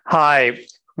Hi,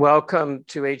 welcome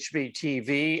to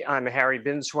HBTV. I'm Harry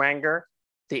Binswanger,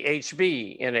 the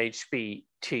HB in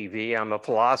HBTV. I'm a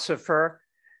philosopher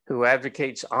who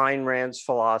advocates Ayn Rand's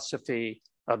philosophy,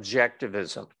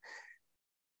 objectivism.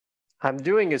 I'm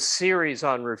doing a series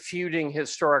on refuting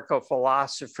historical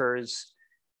philosophers,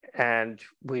 and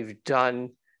we've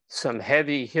done some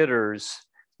heavy hitters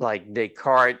like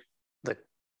Descartes, the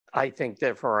I think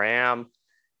therefore I am,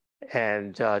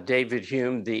 and David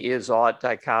Hume, the is-ought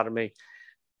dichotomy.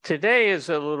 Today is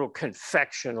a little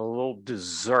confection, a little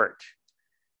dessert.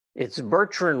 It's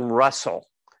Bertrand Russell,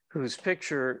 whose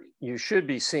picture you should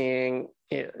be seeing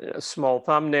a small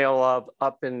thumbnail of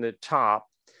up in the top.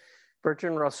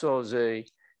 Bertrand Russell is a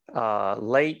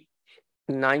late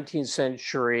 19th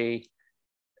century,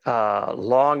 long-lived,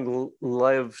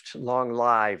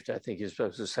 I think you're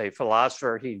supposed to say,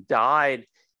 philosopher. He died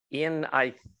in,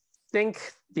 I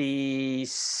think, the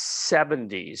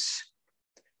 70s,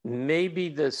 maybe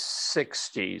the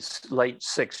 60s, late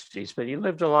 60s, but he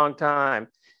lived a long time.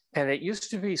 And it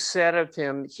used to be said of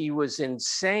him, he was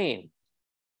insane.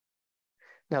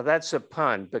 Now that's a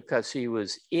pun because he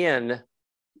was in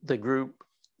the group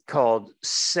called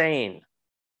SANE,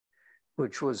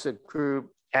 which was a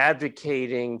group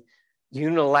advocating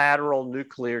unilateral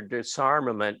nuclear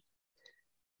disarmament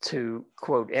to,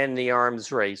 quote, end the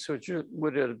arms race, which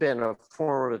would have been a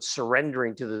form of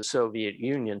surrendering to the Soviet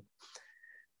Union.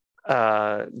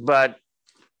 But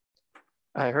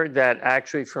I heard that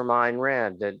actually from Ayn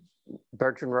Rand, that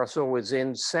Bertrand Russell was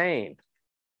insane.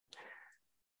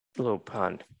 Little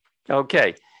pun.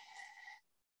 Okay.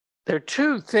 There are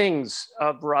two things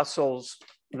of Russell's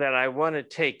that I want to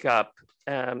take up.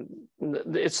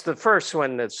 It's the first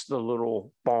one that's the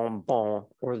little bonbon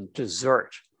or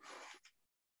dessert.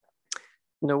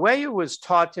 And the way it was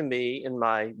taught to me in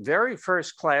my very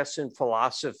first class in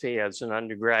philosophy as an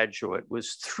undergraduate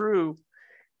was through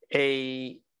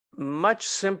a much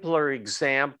simpler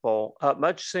example, a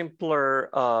much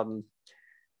simpler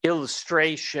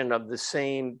illustration of the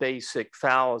same basic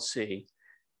fallacy,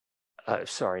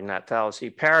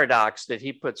 paradox that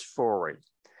he puts forward.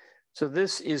 So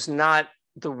this is not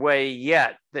the way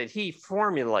yet that he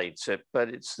formulates it, but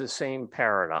it's the same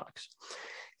paradox.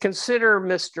 Consider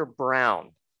Mr.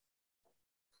 Brown.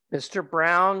 Mr.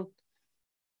 Brown,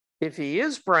 if he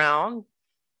is brown,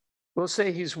 we'll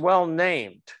say he's well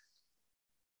named.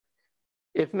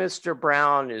 If Mr.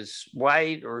 Brown is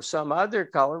white or some other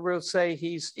color, we'll say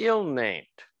he's ill named.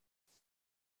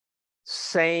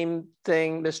 Same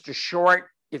thing, Mr. Short,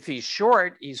 if he's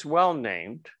short, he's well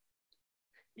named.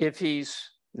 If he's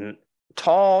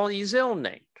tall, he's ill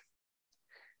named.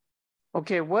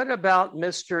 Okay, what about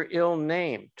Mr. Ill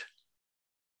named?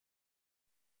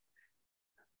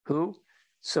 Who?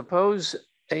 Suppose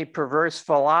a perverse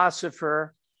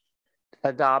philosopher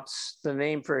adopts the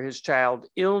name for his child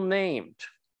ill named.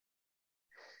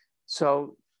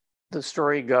 So the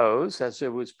story goes, as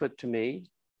it was put to me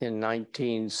in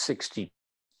 1960.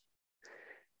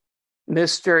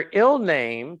 Mr. Ill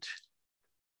named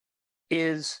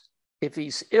is, if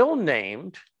he's ill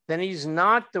named, then he's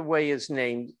not the way his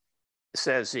name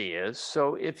says he is.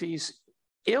 So if he's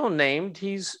ill named,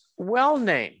 he's well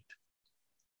named.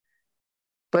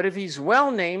 But if he's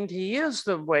well named, he is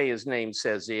the way his name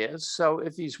says he is. So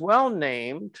if he's well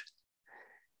named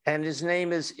and his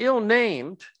name is ill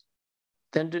named,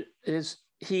 then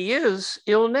he is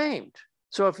ill named.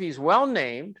 So if he's well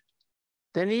named,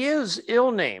 then he is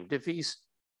ill named. If he's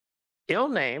ill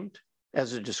named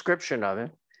as a description of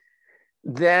him,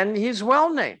 then he's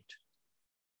well named.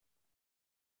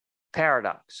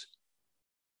 Paradox.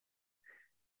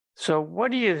 So what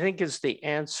do you think is the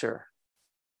answer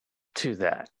to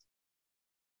that?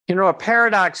 You know, a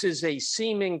paradox is a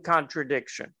seeming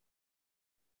contradiction.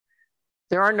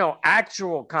 There are no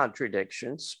actual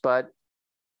contradictions, but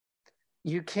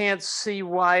you can't see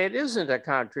why it isn't a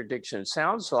contradiction. It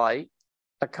sounds like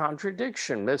a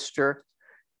contradiction. Mr.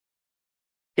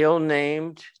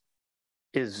 Ill-named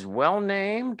is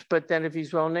well-named, but then if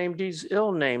he's well-named, he's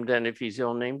ill-named. And if he's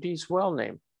ill-named, he's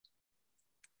well-named.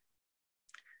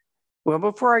 Well,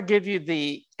 before I give you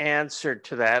the answer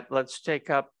to that, let's take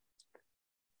up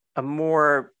a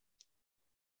more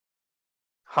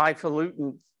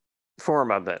highfalutin form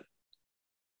of it.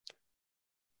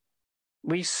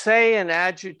 We say an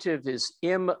adjective is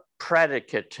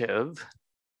impredicative.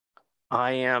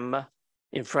 I am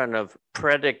in front of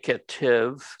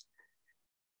predicative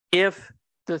if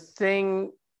the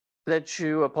thing that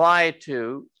you apply it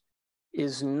to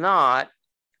is not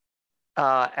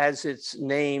as its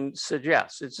name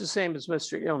suggests. It's the same as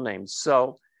Mr. Ill-named.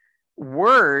 So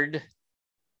word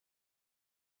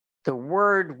The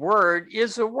word word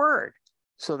is a word.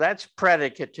 So that's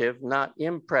predicative, not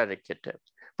impredicative.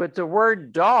 But the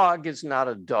word dog is not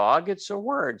a dog, it's a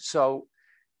word. So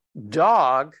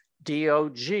dog,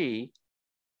 D-O-G,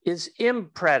 is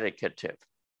impredicative.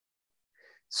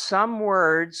 Some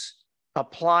words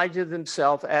apply to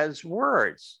themselves as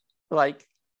words, like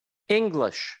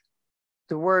English.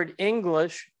 The word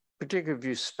English, particularly if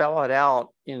you spell it out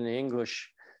in the English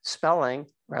spelling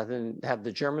rather than have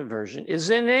the German version, is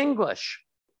in English.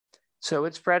 So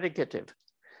it's predicative.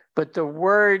 But the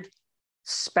word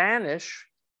Spanish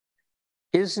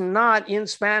is not in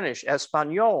Spanish.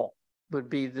 Español would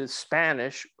be the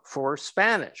Spanish for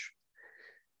Spanish.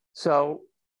 So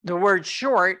the word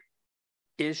short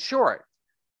is short,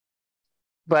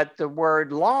 but the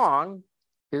word long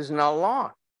is not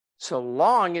long. So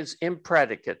long is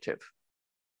impredicative.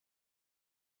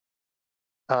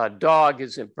 Dog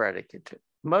is impredicative.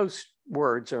 Most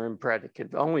words are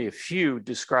impredicative. Only a few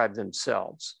describe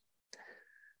themselves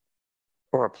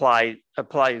or apply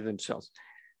to themselves.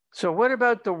 So what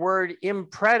about the word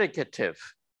impredicative?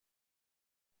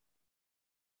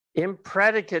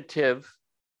 Impredicative,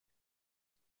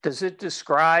 does it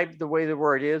describe the way the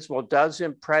word is? Well, does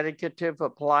impredicative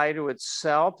apply to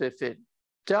itself? If it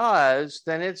does,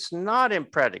 then it's not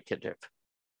impredicative.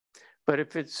 But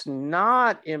if it's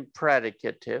not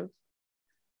impredicative,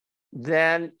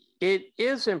 then it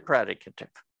is impredicative.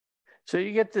 So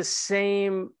you get the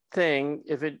same thing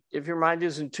if your mind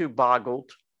isn't too boggled.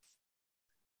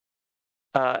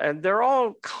 And they're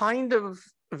all kind of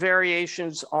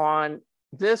variations on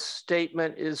this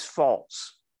statement is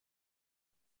false.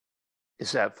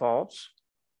 Is that false?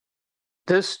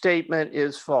 This statement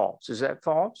is false. Is that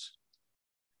false?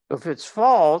 If it's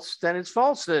false, then it's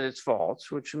false that it's false,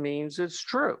 which means it's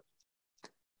true.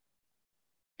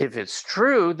 If it's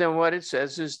true, then what it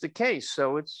says is the case.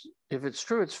 So if it's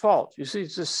true, it's false. You see,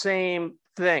 it's the same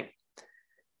thing.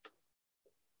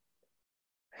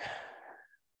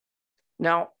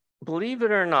 Now, believe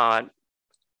it or not,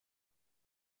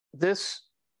 this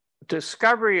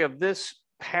discovery of this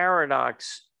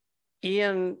paradox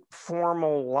in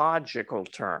formal logical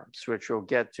terms, which we'll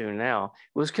get to now,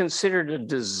 was considered a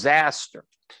disaster.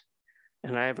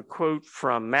 And I have a quote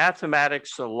from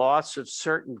Mathematics, The Loss of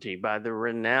Certainty by the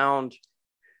renowned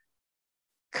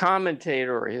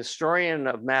commentator or historian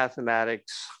of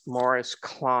mathematics, Maurice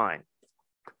Klein.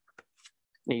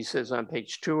 And he says on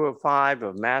page 205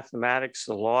 of Mathematics,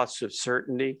 The Loss of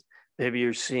Certainty, maybe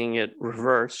you're seeing it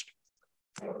reversed.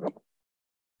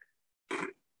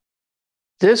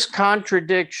 This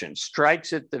contradiction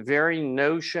strikes at the very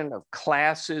notion of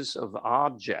classes of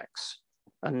objects,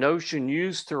 a notion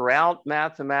used throughout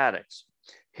mathematics.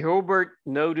 Hilbert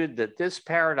noted that this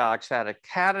paradox had a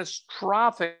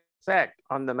catastrophic effect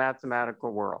on the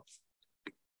mathematical world.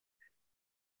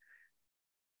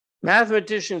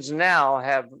 Mathematicians now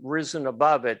have risen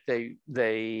above it.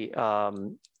 They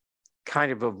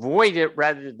kind of avoid it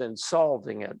rather than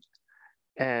solving it.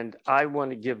 And I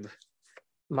want to give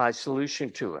my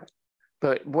solution to it.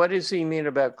 But what does he mean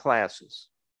about classes?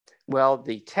 Well,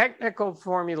 the technical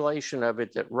formulation of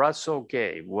it that Russell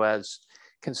gave was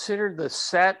consider the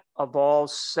set of all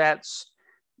sets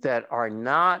that are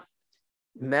not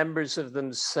members of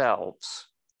themselves.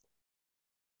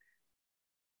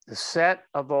 The set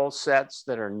of all sets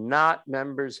that are not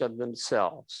members of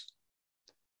themselves.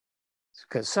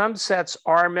 Because some sets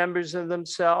are members of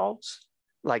themselves,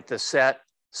 like the set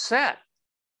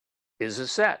is a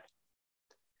set.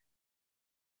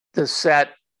 The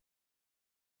set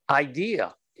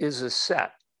idea is a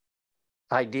set.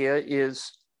 Idea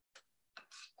is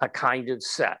a kind of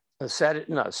set. A set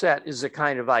is a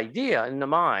kind of idea in the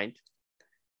mind.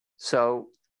 So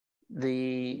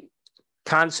the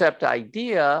concept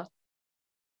idea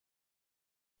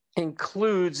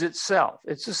includes itself.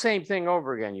 It's the same thing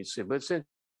over again, you see, but it's in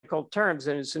technical terms,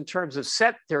 and it's in terms of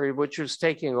set theory, which was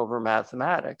taking over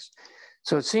mathematics.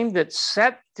 So it seemed that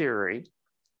set theory,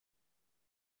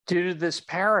 due to this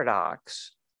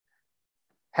paradox,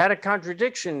 had a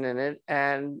contradiction in it,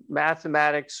 and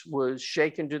mathematics was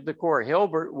shaken to the core.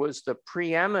 Hilbert was the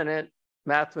preeminent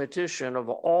mathematician of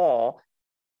all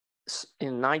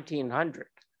in 1900.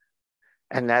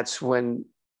 And that's when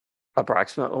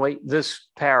approximately this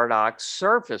paradox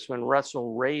surfaced, when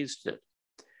Russell raised it.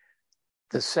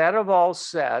 The set of all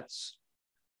sets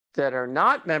that are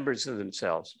not members of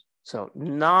themselves, so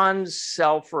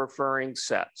non-self-referring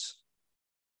sets,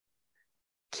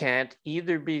 can't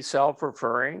either be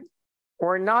self-referring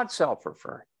or not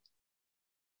self-referring.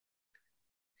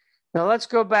 Now let's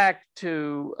go back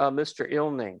to Mr.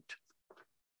 Ilningt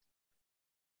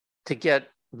to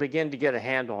begin to get a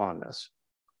handle on this.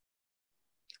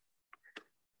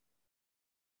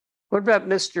 What about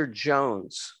Mr.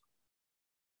 Jones?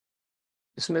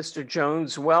 Is Mr.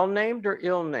 Jones well-named or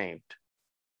ill-named?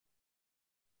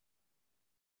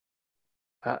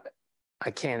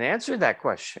 I can't answer that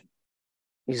question.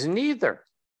 He's neither.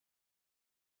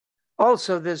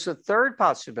 Also, there's a third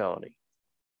possibility.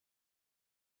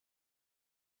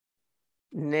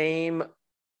 Name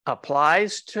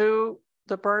applies to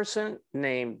the person,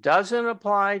 name doesn't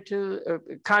apply to,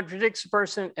 contradicts the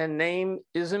person, and name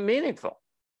isn't meaningful.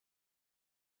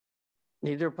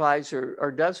 Neither applies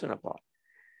or doesn't apply.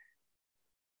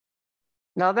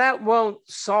 Now that won't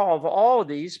solve all of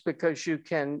these, because you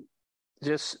can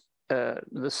just,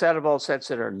 the set of all sets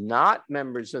that are not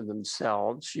members of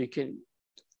themselves, you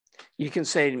can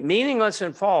say meaningless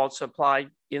and false apply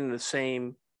in the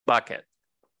same bucket.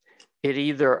 It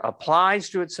either applies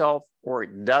to itself or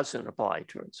it doesn't apply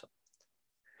to itself.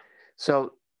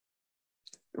 So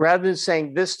rather than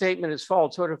saying this statement is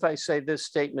false, what if I say this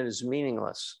statement is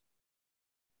meaningless?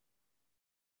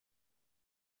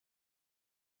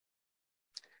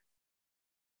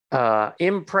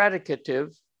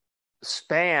 Impredicative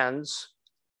spans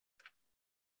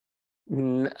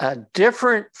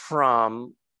different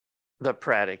from the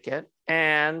predicate,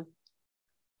 and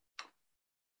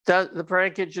the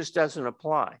predicate just doesn't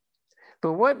apply.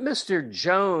 But what Mr.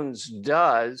 Jones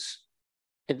does,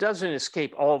 it doesn't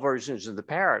escape all versions of the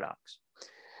paradox.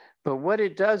 But what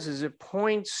it does is it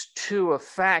points to a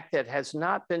fact that has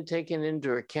not been taken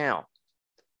into account,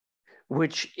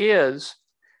 which is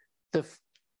the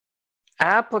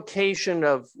application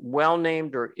of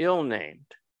well-named or ill-named,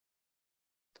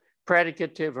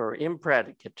 predicative or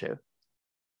impredicative,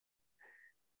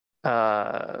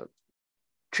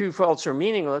 true, false, or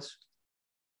meaningless,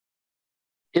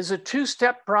 is a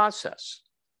two-step process.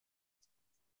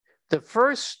 The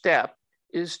first step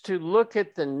is to look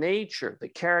at the nature, the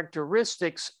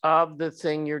characteristics of the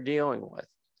thing you're dealing with.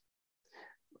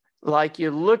 Like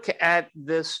you look at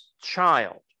this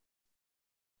child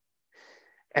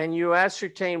and you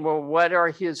ascertain, well, what are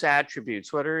his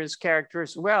attributes? What are his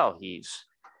characteristics? Well, he's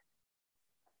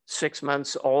 6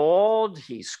 months old,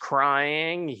 he's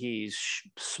crying, he's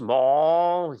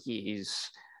small, he's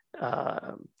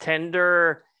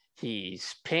tender,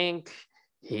 he's pink,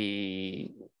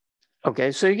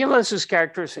 okay, so you can list his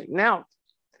characteristic. Now,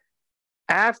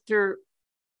 after,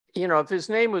 if his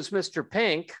name was Mr.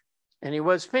 Pink and he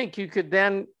was pink, you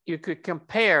could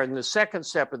compare in the second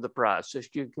step of the process,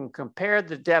 you can compare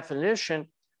the definition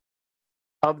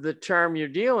of the term you're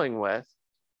dealing with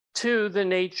to the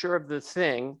nature of the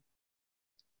thing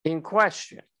in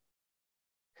question.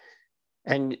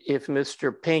 And if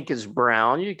Mr. Pink is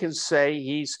brown, you can say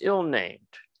he's ill-named.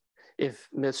 If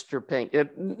Mr. Pink,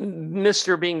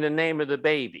 Mr. being the name of the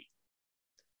baby.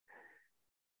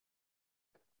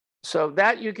 So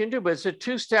that you can do, but it's a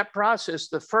two-step process.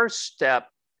 The first step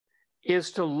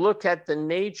is to look at the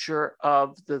nature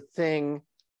of the thing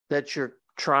that you're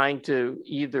trying to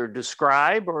either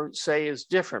describe or say is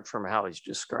different from how he's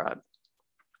described.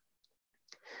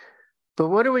 But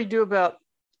what do we do about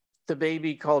the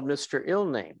baby called Mr.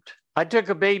 Ill-named? I took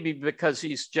a baby because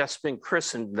he's just been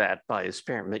christened that by his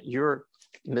parent, but you're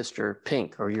Mr.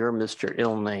 Pink or you're Mr.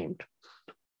 Ill-named.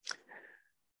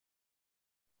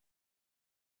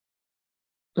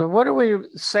 So what do we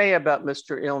say about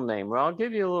Mr. Ill-named? Well, I'll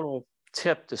give you a little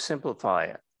tip to simplify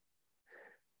it.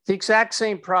 The exact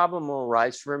same problem will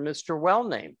arise for Mr.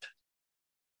 Well-named.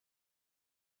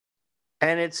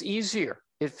 And it's easier.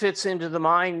 It fits into the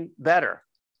mind better.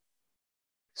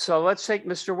 So let's take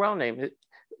Mr. Well-named.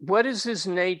 What is his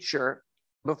nature?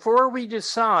 Before we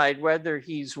decide whether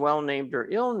he's well-named or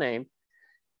ill-named,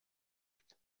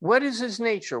 what is his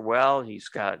nature? Well, he's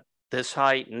got this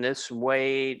height and this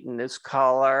weight and this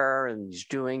color, and he's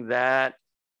doing that.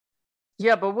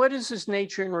 Yeah, but what is his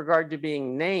nature in regard to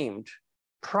being named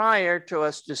prior to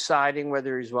us deciding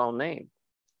whether he's well-named?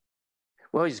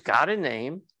 Well, he's got a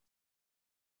name,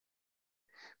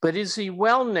 but is he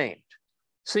well-named?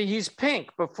 See, he's pink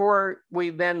before we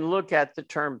then look at the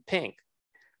term pink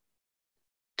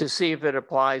to see if it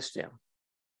applies to him.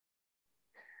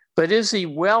 But is he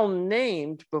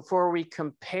well-named before we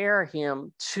compare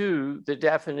him to the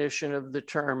definition of the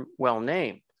term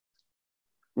well-named?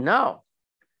 No,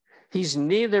 he's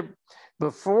neither,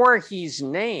 before he's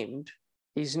named,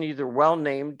 he's neither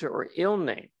well-named or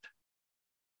ill-named.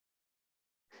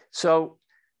 So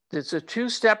it's a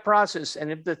two-step process.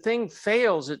 And if the thing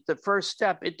fails at the first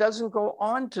step, it doesn't go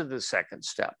on to the second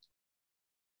step.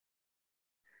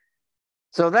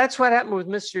 So that's what happened with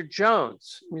Mr.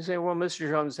 Jones. You say, well, Mr.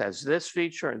 Jones has this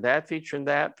feature and that feature and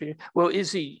that feature. Well,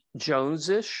 is he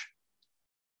Jones-ish?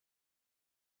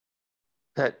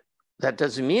 That That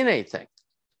doesn't mean anything.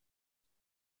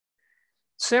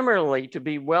 Similarly, to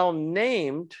be well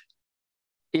named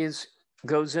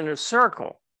goes in a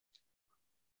circle,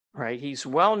 right? He's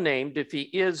well named if he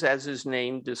is as his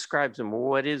name describes him. Well,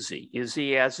 what is he? Is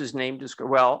he as his name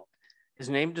describes? Well, his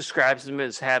name describes him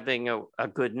as having a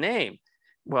good name.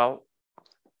 Well,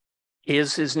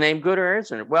 is his name good or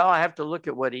isn't it? Well, I have to look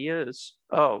at what he is.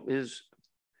 Oh,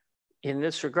 in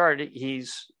this regard,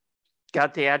 he's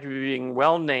got the attribute being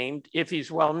well named if he's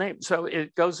well named. So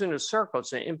it goes in a circle.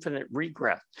 It's an infinite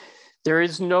regress. There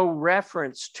is no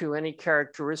reference to any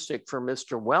characteristic for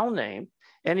Mr. Well named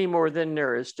any more than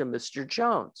there is to Mr.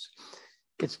 Jones.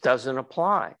 It doesn't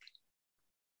apply.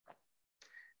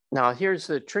 Now, here's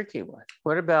the tricky one.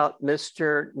 What about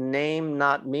Mr. Name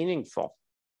Not Meaningful?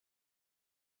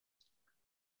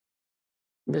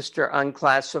 Mr.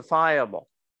 Unclassifiable.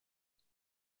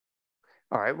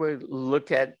 All right, we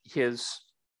look at his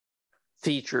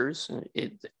features.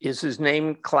 Is his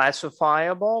name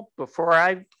classifiable? Before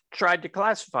I tried to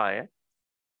classify it,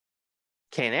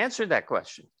 can't answer that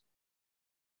question.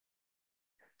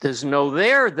 There's no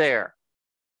there,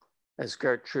 as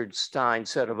Gertrude Stein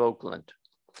said of Oakland.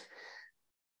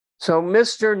 So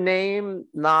Mr. Name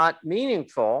Not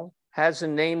Meaningful has a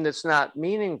name that's not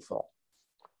meaningful.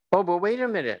 Oh, but wait a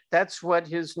minute. That's what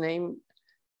his name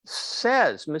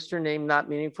says. Mr. Name Not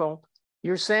Meaningful.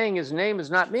 You're saying his name is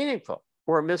not meaningful.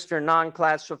 Or Mr.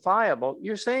 Non-Classifiable.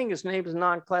 You're saying his name is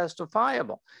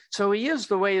non-classifiable. So he is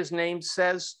the way his name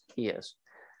says he is.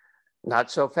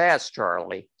 Not so fast,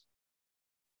 Charlie.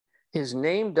 His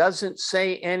name doesn't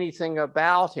say anything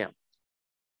about him.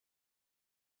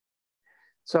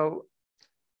 So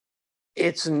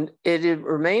it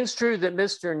remains true that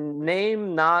Mr.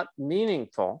 Name Not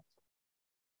Meaningful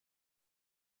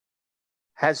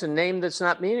has a name that's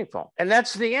not meaningful. And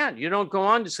that's the end. You don't go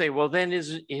on to say, well, then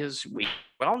is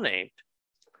well named.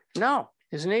 No,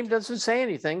 his name doesn't say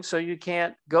anything, so you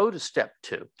can't go to step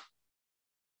 2.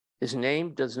 His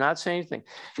name does not say anything.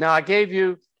 Now, I gave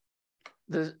you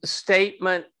the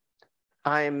statement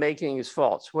I am making is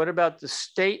false. What about the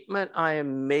statement I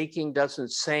am making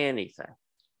doesn't say anything?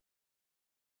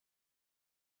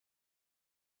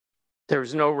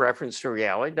 There's no reference to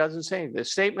reality. It doesn't say anything. The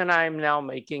statement I am now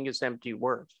making is empty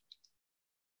words.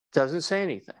 Doesn't say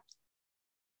anything.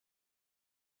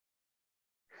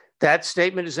 That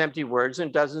statement is empty words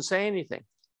and doesn't say anything.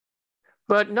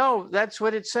 But no, that's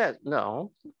what it says.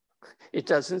 No, it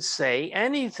doesn't say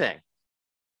anything.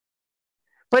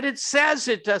 But it says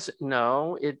it doesn't.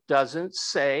 No, it doesn't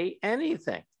say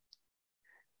anything.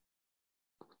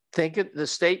 The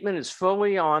statement is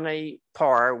fully on a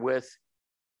par with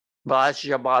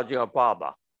Basha Baja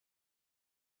Baba.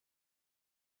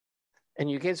 And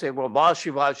you can say, well,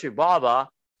 Bashi Bashi Baba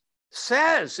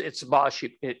says it's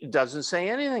Bashi. It doesn't say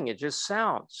anything. It just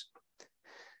sounds.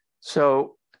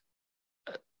 So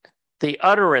the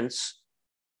utterance,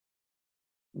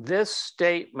 this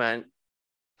statement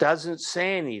doesn't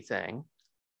say anything,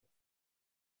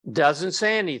 doesn't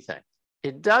say anything.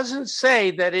 It doesn't say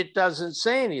that it doesn't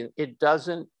say anything. It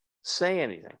doesn't say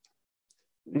anything,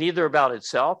 neither about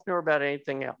itself nor about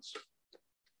anything else.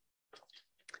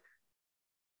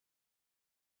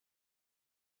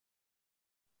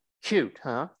 Cute,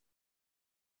 huh?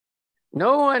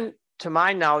 No one, to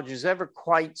my knowledge, has ever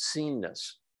quite seen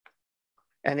this.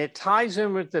 And it ties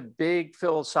in with the big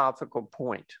philosophical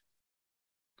point.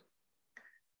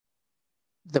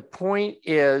 The point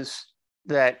is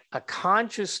that a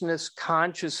consciousness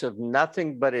conscious of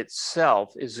nothing but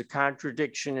itself is a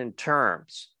contradiction in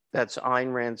terms. That's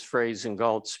Ayn Rand's phrase in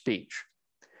Galt's speech.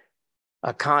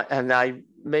 And I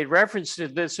made reference to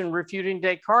this in refuting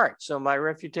Descartes. So my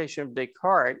refutation of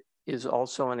Descartes is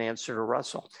also an answer to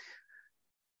Russell.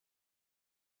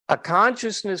 A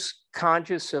consciousness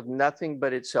conscious of nothing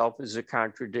but itself is a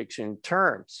contradiction in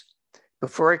terms.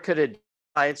 Before it could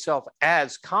identify itself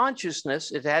as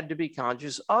consciousness, it had to be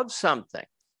conscious of something.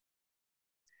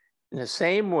 In the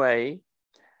same way,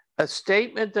 a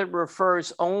statement that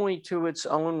refers only to its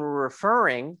own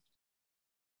referring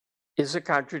is a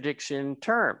contradiction in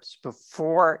terms.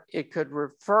 Before it could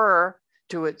refer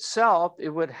to itself, it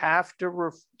would have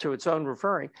to, to its own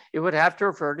referring, it would have to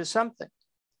refer to something.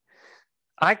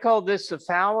 I call this the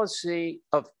fallacy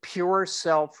of pure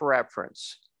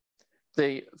self-reference.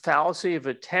 The fallacy of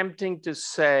attempting to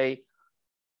say,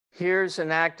 here's an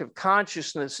act of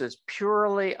consciousness that's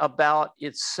purely about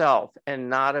itself and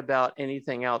not about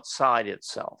anything outside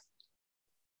itself.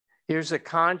 Here's a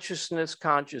consciousness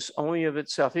conscious only of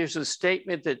itself. Here's a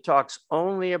statement that talks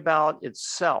only about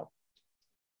itself.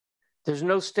 There's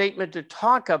no statement to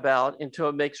talk about until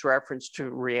it makes reference to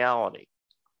reality.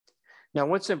 Now,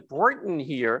 what's important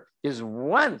here is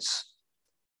once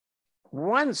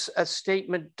a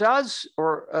statement does,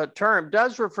 or a term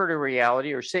does refer to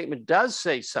reality, or statement does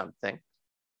say something,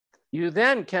 you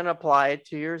then can apply it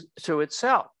to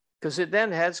itself, because it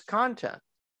then has content.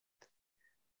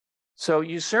 So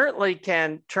you certainly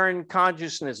can turn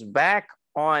consciousness back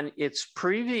on its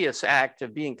previous act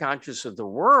of being conscious of the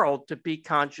world to be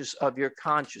conscious of your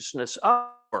consciousness of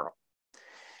the world.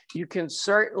 You can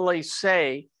certainly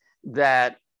say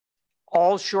that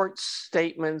all short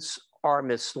statements are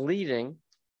misleading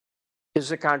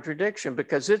is a contradiction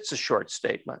because it's a short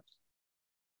statement.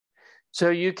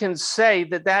 So you can say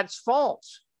that that's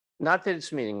false, not that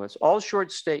it's meaningless. All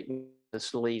short statements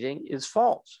misleading is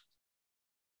false.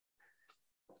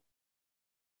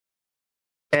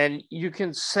 And you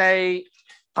can say,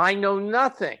 I know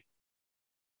nothing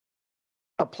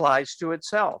applies to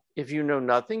itself. If you know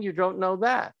nothing, you don't know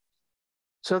that.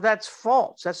 So that's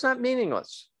false. That's not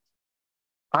meaningless.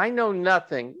 I know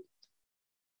nothing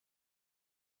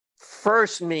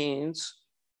first means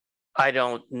I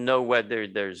don't know whether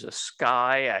there's a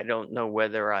sky. I don't know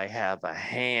whether I have a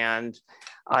hand.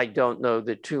 I don't know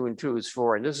that 2 and 2 is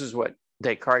 4. And this is what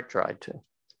Descartes tried to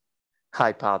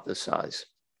hypothesize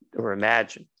or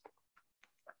imagine.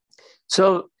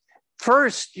 So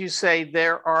first you say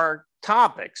there are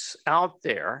topics out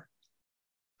there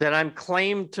that I'm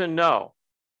claimed to know.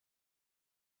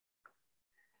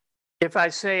 If I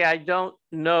say I don't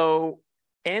know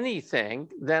anything,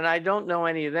 then I don't know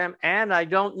any of them, and I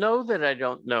don't know that I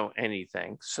don't know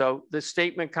anything. So the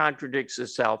statement contradicts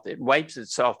itself, it wipes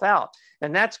itself out.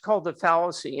 And that's called the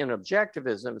fallacy in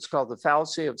objectivism. It's called the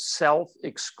fallacy of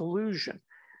self-exclusion.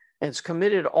 And it's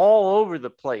committed all over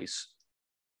the place,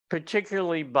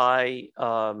 particularly by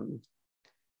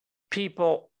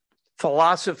people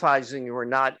philosophizing who are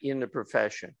not in the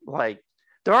profession. Like,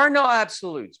 there are no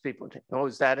absolutes. People think, oh,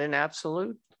 is that an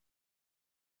absolute?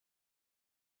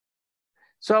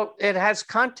 So it has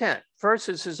content. First,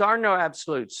 it says, there are no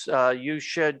absolutes. You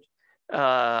should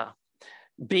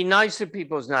be nice to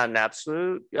people is not an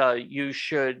absolute. You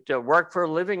should work for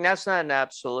a living. That's not an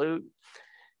absolute.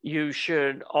 You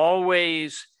should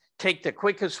always take the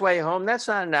quickest way home. That's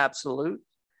not an absolute.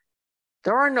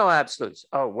 There are no absolutes.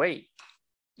 Oh, wait,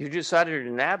 you just uttered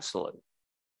an absolute.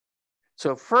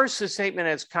 So first, the statement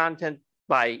has content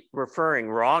by referring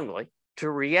wrongly to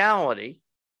reality,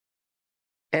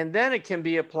 and then it can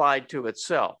be applied to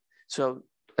itself. So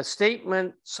a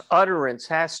statement's utterance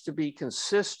has to be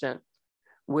consistent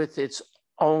with its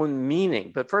own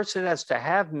meaning, but first it has to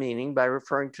have meaning by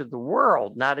referring to the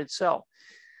world, not itself.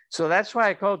 So that's why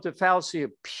I call it the fallacy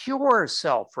of pure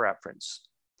self-reference,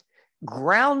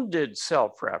 grounded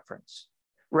self-reference,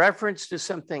 reference to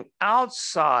something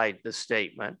outside the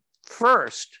statement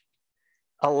first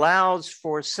allows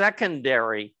for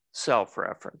secondary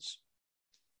self-reference.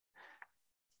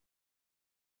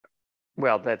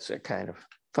 Well, that's a kind of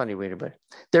funny way to put it.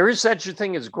 There is such a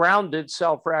thing as grounded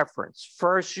self-reference.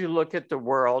 First, you look at the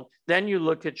world, then you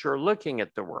look at your looking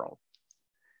at the world.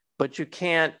 But you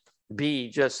can't be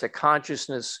just a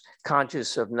consciousness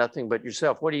conscious of nothing but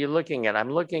yourself. What are you looking at? I'm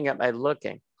looking at my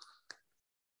looking.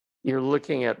 You're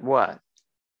looking at what?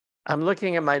 I'm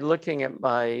looking at my looking at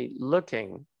my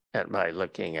looking at my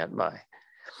looking at my.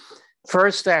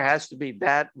 First, there has to be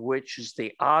that which is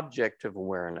the object of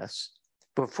awareness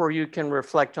before you can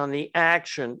reflect on the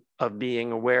action of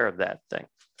being aware of that thing.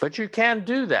 But you can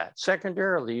do that.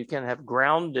 Secondarily, you can have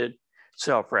grounded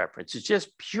self-reference. It's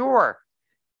just pure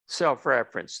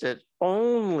self-reference that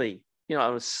only,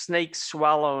 a snake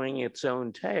swallowing its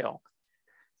own tail.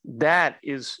 That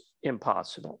is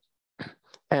impossible.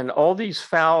 And all these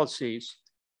fallacies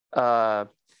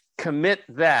commit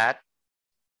that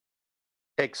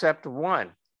except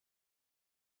one.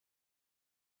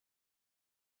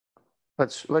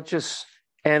 Let's just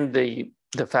end the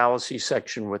fallacy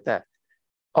section with that.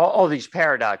 All these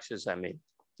paradoxes, I mean.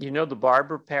 You know the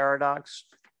barber paradox?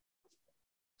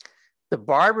 The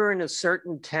barber in a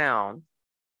certain town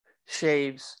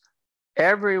shaves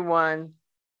everyone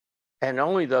and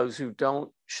only those who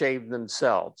don't shave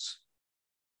themselves.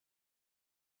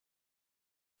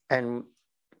 And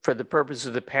for the purpose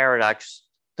of the paradox,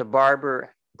 the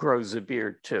barber grows a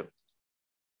beard too.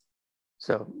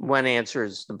 So one answer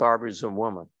is the barber is a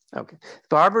woman. Okay. The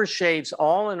barber shaves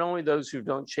all and only those who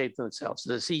don't shave themselves.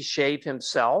 Does he shave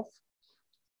himself?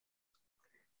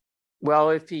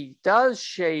 Well, if he does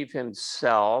shave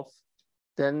himself,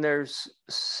 then there's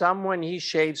someone he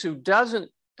shaves who does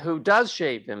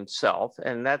shave himself,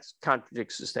 and that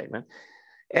contradicts the statement.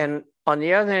 And on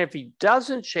the other hand, if he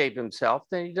doesn't shave himself,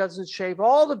 then he doesn't shave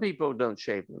all the people who don't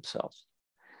shave themselves.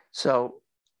 So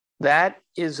That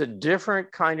is a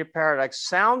different kind of paradox.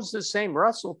 Sounds the same.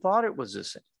 Russell thought it was the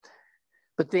same.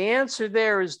 But the answer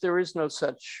there is no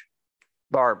such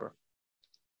barber.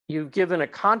 You've given a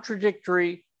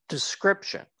contradictory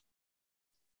description.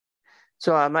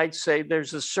 So I might say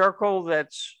there's a circle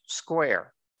that's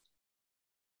square.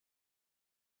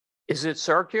 Is it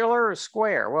circular or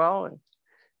square? Well,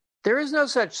 there is no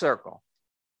such circle.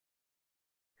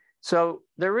 So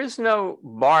there is no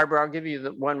barber. I'll give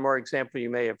you one more example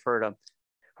you may have heard of.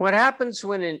 What happens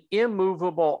when an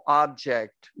immovable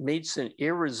object meets an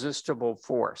irresistible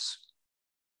force?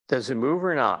 Does it move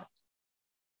or not?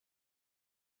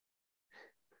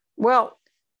 Well,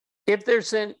 if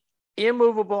there's an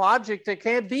immovable object, there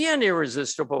can't be an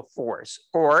irresistible force.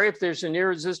 Or if there's an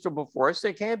irresistible force,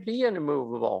 there can't be an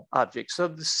immovable object. So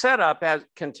the setup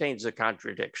contains a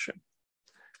contradiction.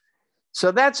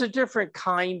 So that's a different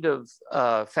kind of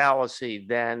fallacy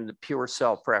than the pure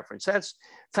self-reference. That's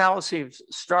fallacy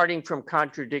starting from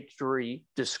contradictory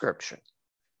description,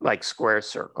 like square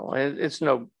circle. It's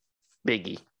no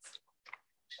biggie.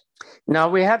 Now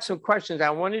we have some questions. I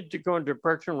wanted to go into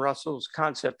Bertrand Russell's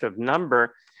concept of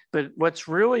number, but what's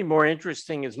really more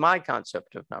interesting is my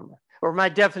concept of number, or my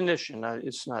definition.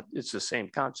 It's the same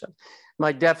concept.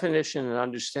 My definition and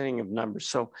understanding of numbers.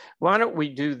 So why don't we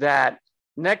do that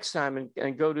next time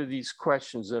and go to these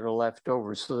questions that are left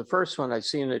over. So the first one I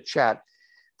see in the chat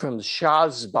from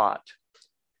Shazbot.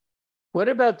 What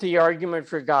about the argument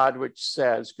for God, which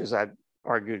says, because I've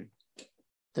argued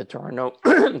that there are no,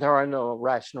 there are no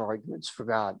rational arguments for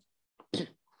God,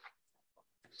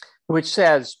 which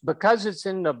says, because it's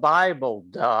in the Bible,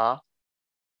 duh,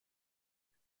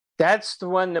 that's the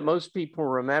one that most people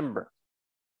remember.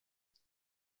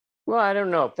 Well, I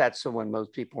don't know if that's the one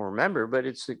most people remember, but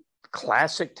it's a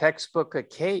classic textbook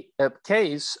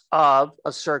case of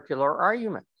a circular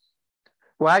argument.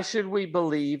 Why should we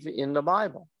believe in the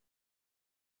Bible?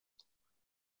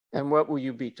 And what will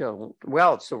you be told?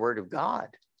 Well, it's the word of God.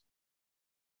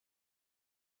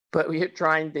 But we're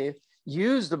trying to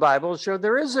use the Bible to show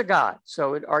there is a God.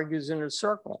 So it argues in a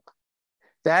circle.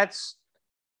 I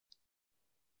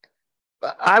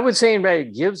would say anybody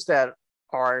who gives that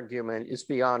argument is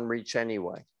beyond reach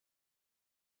anyway.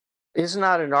 It's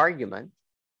not an argument.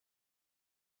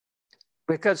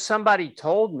 Because somebody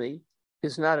told me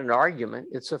is not an argument,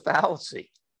 it's a fallacy.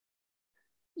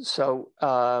 So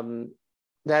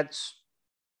that's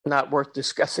not worth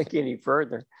discussing any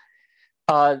further.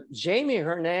 Jamie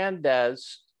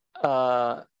Hernandez,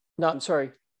 Liam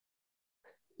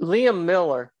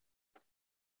Miller,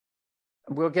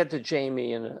 we'll get to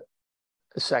Jamie in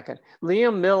a second.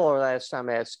 Liam Miller last time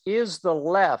asked, is the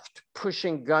left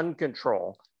pushing gun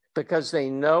control because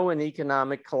they know an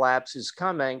economic collapse is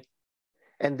coming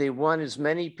and they want as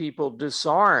many people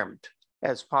disarmed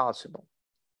as possible?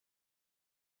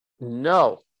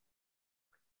 No.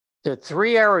 There are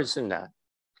three errors in that.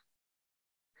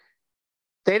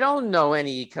 They don't know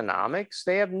any economics.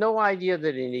 They have no idea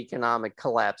that an economic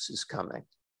collapse is coming.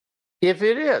 If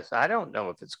it is, I don't know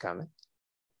if it's coming.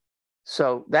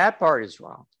 So that part is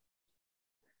wrong.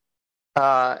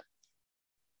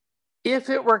 If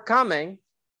it were coming,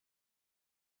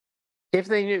 if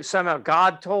they knew somehow,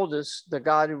 God told us, the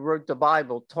God who wrote the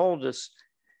Bible told us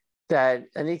that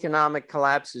an economic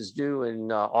collapse is due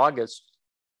in August,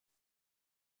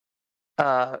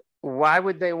 why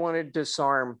would they want to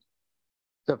disarm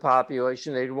the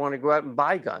population? They'd want to go out and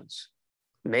buy guns,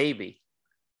 maybe.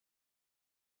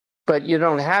 But you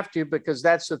don't have to, because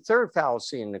that's the third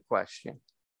fallacy in the question.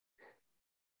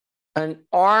 An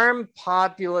armed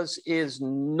populace is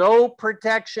no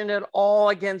protection at all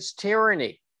against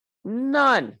tyranny.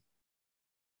 None.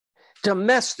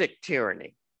 Domestic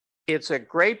tyranny. It's a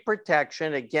great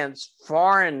protection against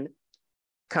foreign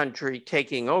country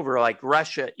taking over, like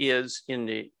Russia is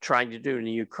trying to do in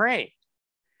the Ukraine.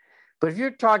 But if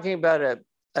you're talking about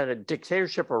a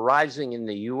dictatorship arising in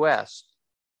the US,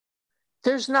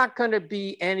 there's not going to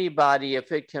be anybody,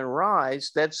 if it can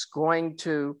rise, that's going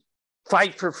to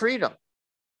fight for freedom.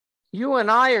 You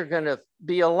and I are going to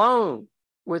be alone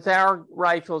with our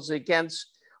rifles against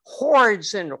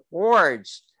hordes and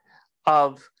hordes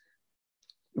of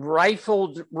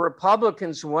rifled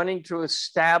Republicans wanting to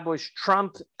establish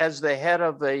Trump as the head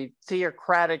of a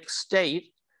theocratic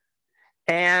state,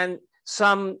 and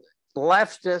some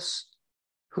leftists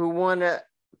who want to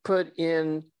put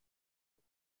in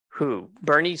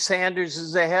Bernie Sanders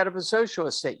is the head of a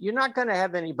socialist state. You're not going to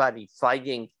have anybody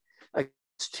fighting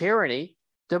against tyranny.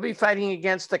 They'll be fighting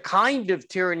against the kind of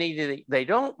tyranny that they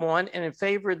don't want and in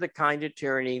favor of the kind of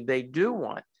tyranny they do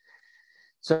want.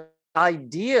 So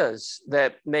ideas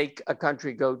that make a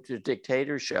country go to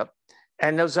dictatorship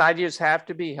And those ideas have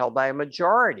to be held by a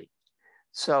majority.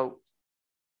 So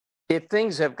if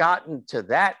things have gotten to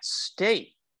that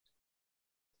state,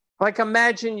 like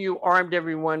imagine you armed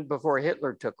everyone before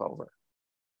Hitler took over.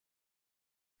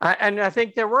 And I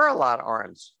think there were a lot of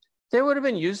arms. They would have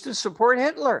been used to support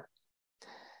Hitler.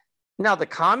 Now, the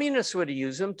communists would have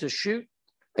used them to shoot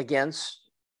against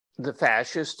the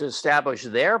fascists to establish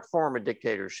their form of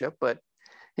dictatorship, but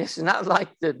it's not like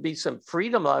there'd be some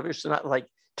freedom lovers. It's not like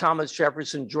Thomas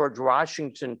Jefferson, George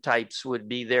Washington types would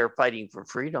be there fighting for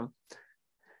freedom.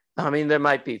 I mean, there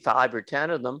might be 5 or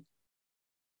 10 of them,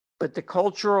 but the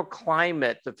cultural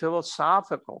climate, the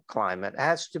philosophical climate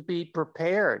has to be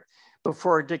prepared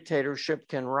before a dictatorship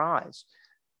can rise.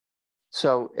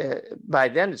 So by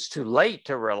then it's too late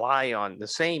to rely on the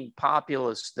same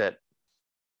populace that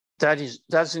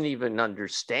doesn't even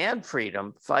understand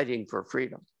freedom, fighting for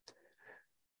freedom.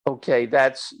 Okay,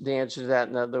 that's the answer to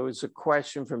that. Now, there was a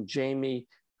question from Jamie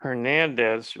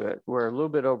Hernandez. We're a little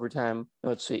bit over time.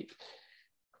 Let's see.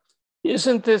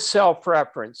 Isn't this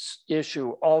self-reference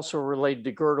issue also related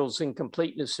to Gödel's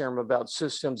incompleteness theorem about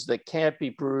systems that can't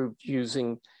be proved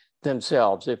using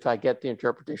themselves, if I get the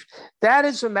interpretation? That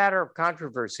is a matter of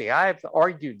controversy. I have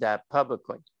argued that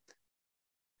publicly.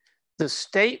 The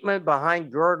statement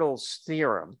behind Gödel's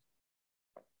theorem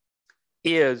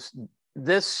is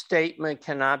this statement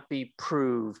cannot be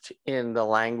proved in the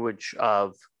language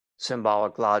of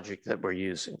symbolic logic that we're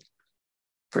using.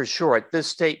 For short, this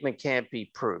statement can't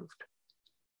be proved.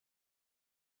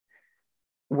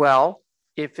 Well,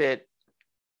 if it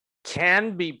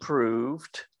can be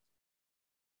proved,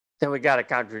 then we got a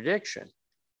contradiction,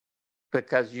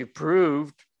 because you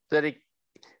proved that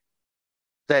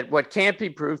what can't be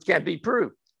proved can't be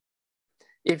proved.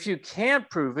 If you can't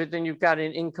prove it, then you've got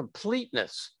an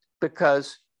incompleteness,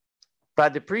 because by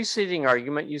the preceding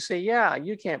argument, you say, yeah,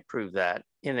 you can't prove that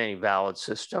in any valid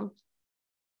system.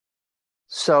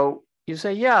 So you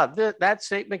say, yeah, that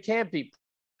statement can't be proved.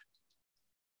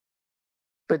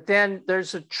 But then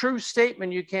there's a true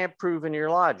statement you can't prove in your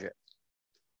logic.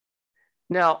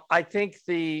 Now, I think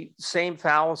the same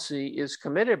fallacy is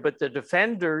committed, but the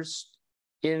defenders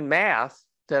in math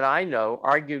that I know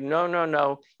argue,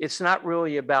 no, it's not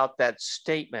really about that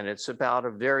statement. It's about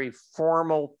a very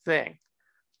formal thing.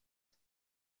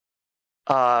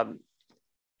 And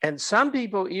some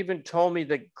people even told me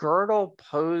that Gödel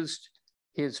posed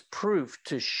his proof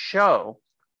to show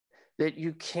that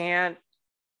you can't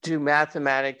do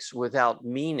mathematics without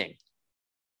meaning.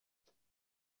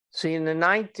 See, in the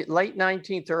late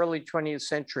 19th, early 20th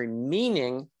century,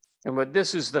 meaning, and what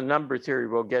this is the number theory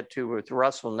we'll get to with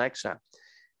Russell next time,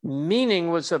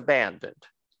 meaning was abandoned.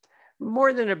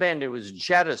 More than abandoned, it was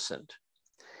jettisoned.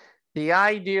 The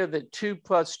idea that 2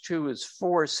 + 2 is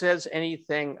 4 says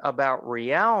anything about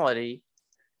reality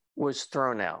was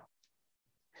thrown out.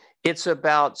 It's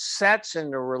about sets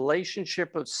and the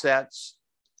relationship of sets,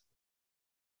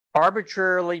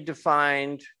 arbitrarily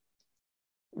defined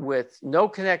with no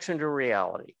connection to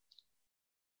reality.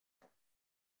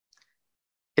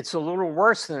 It's a little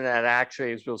worse than that,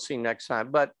 actually, as we'll see next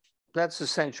time, but that's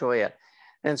essentially it.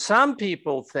 And some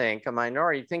people think, a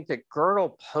minority, think that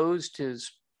Gödel posed his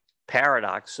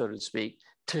paradox, so to speak,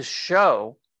 to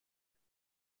show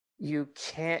you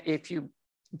can't, if you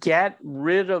get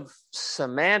rid of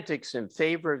semantics in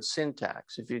favor of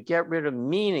syntax, if you get rid of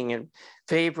meaning in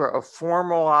favor of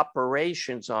formal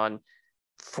operations on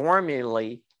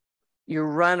formulae, you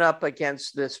run up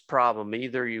against this problem.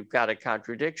 Either you've got a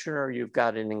contradiction or you've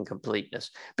got an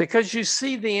incompleteness, because you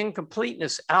see the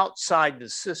incompleteness outside the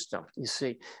system. You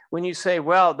see, when you say,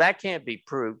 well, that can't be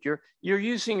proved, you're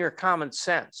using your common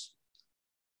sense.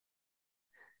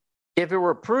 If it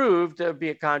were proved, there'd be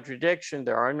a contradiction.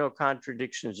 There are no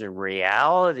contradictions in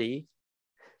reality.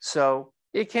 So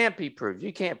it can't be proved.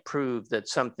 You can't prove that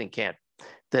something can't,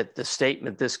 that the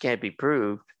statement, this can't be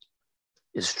proved,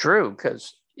 is true,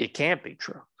 because it can't be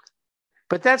true.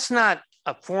 But that's not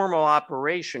a formal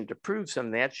operation to prove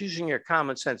something. That's using your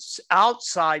common sense. It's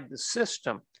outside the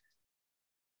system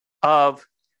of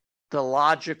the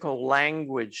logical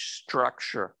language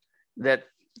structure that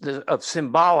of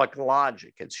symbolic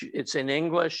logic. It's in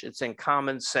English, it's in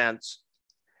common sense.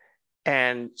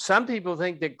 And some people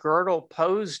think that Gödel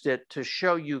posed it to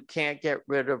show you can't get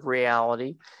rid of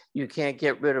reality, you can't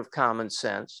get rid of common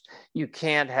sense, you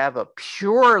can't have a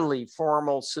purely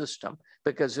formal system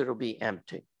because it'll be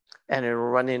empty. And it'll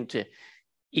run into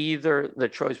either the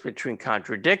choice between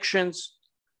contradictions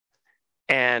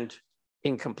and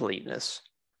incompleteness.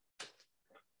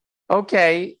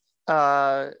 Okay,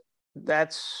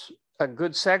 that's a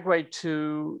good segue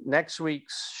to next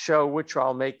week's show, which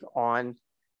I'll make on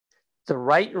the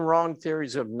right and wrong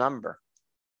theories of number.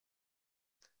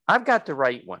 I've got the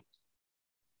right one.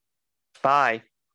 Bye.